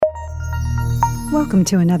Welcome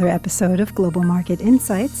to another episode of Global Market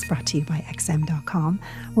Insights, brought to you by XM.com,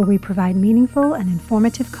 where we provide meaningful and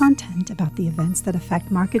informative content about the events that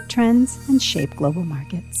affect market trends and shape global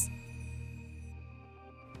markets.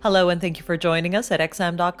 Hello, and thank you for joining us at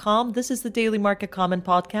XM.com. This is the Daily Market Comment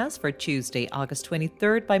podcast for Tuesday, August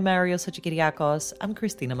 23rd by Mario Hadjikyriacos. I'm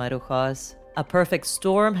Christina Marujos. A perfect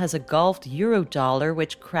storm has engulfed euro-dollar,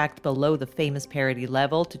 which cracked below the famous parity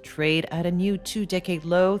level to trade at a new two-decade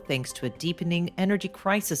low thanks to a deepening energy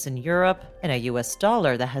crisis in Europe, and a US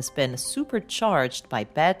dollar that has been supercharged by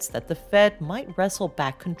bets that the Fed might wrestle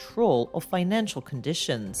back control of financial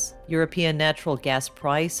conditions. European natural gas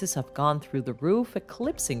prices have gone through the roof,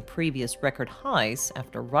 eclipsing previous record highs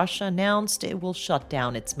after Russia announced it will shut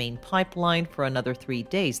down its main pipeline for another 3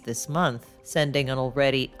 days this month, sending an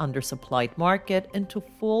already undersupplied market into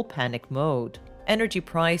full panic mode. Energy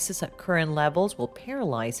prices at current levels will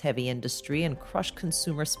paralyze heavy industry and crush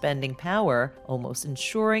consumer spending power, almost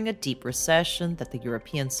ensuring a deep recession that the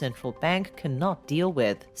European Central Bank cannot deal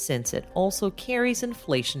with, since it also carries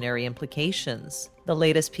inflationary implications. The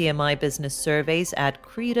latest PMI business surveys add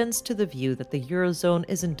credence to the view that the Eurozone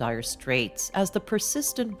is in dire straits, as the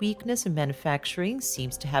persistent weakness in manufacturing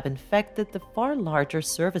seems to have infected the far larger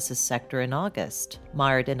services sector in August.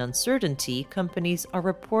 Mired in uncertainty, companies are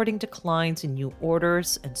reporting declines in new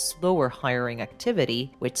orders and slower hiring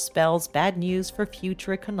activity, which spells bad news for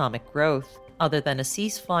future economic growth. Other than a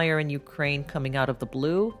ceasefire in Ukraine coming out of the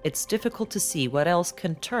blue, it's difficult to see what else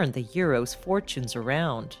can turn the euro's fortunes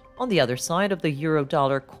around. On the other side of the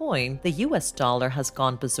euro-dollar coin, the US dollar has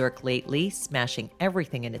gone berserk lately, smashing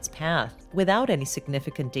everything in its path. Without any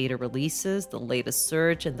significant data releases, the latest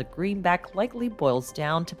surge in the greenback likely boils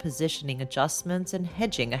down to positioning adjustments and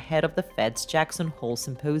hedging ahead of the Fed's Jackson Hole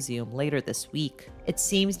Symposium later this week. It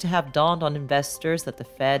seems to have dawned on investors that the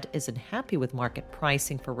Fed isn't happy with market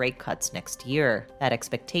pricing for rate cuts next year. That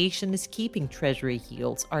expectation is keeping Treasury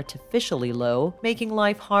yields artificially low, making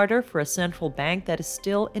life harder for a central bank that is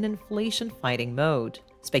still in inflation-fighting mode.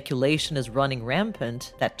 Speculation is running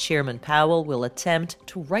rampant that Chairman Powell will attempt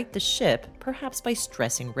to right the ship, perhaps by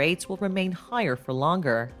stressing rates will remain higher for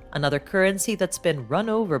longer. Another currency that's been run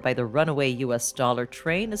over by the runaway US dollar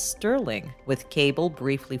train is sterling, with cable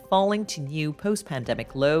briefly falling to new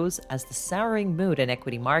post-pandemic lows as the souring mood in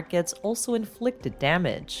equity markets also inflicted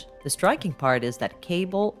damage. The striking part is that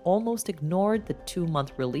cable almost ignored the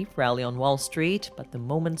 2-month relief rally on Wall Street, but the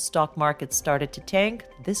moment stock markets started to tank,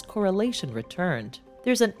 this correlation returned.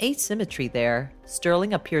 There's an asymmetry there.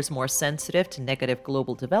 Sterling appears more sensitive to negative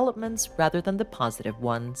global developments rather than the positive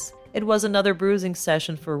ones. It was another bruising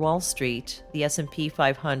session for Wall Street. The S&P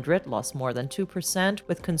 500 lost more than 2%,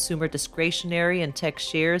 with consumer discretionary and tech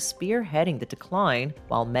shares spearheading the decline,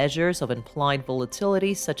 while measures of implied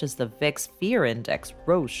volatility such as the VIX Fear Index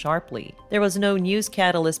rose sharply. There was no news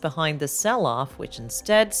catalyst behind the sell-off, which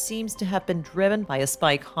instead seems to have been driven by a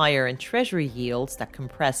spike higher in Treasury yields that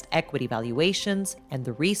compressed equity valuations and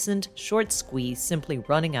the recent short squeeze simply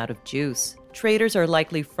running out of juice. Traders are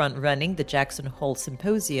likely front-running the Jackson Hole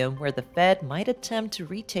Symposium, where the Fed might attempt to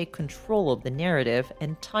retake control of the narrative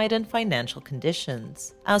and tighten financial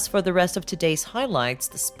conditions. As for the rest of today's highlights,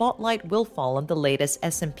 the spotlight will fall on the latest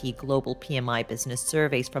S&P Global PMI business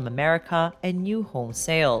surveys from America and new home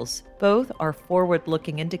sales. Both are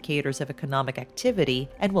forward-looking indicators of economic activity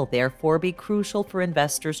and will therefore be crucial for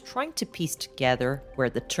investors trying to piece together where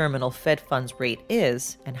the terminal Fed funds rate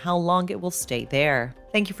is and how long it will stay there.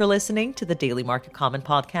 Thank you for listening to the Daily Market Comment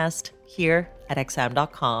podcast here at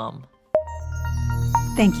XM.com.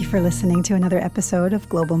 Thank you for listening to another episode of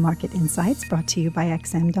Global Market Insights, brought to you by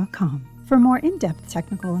XM.com. For more in-depth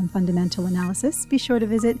technical and fundamental analysis, be sure to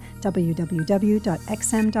visit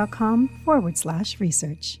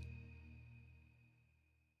www.xm.com/research.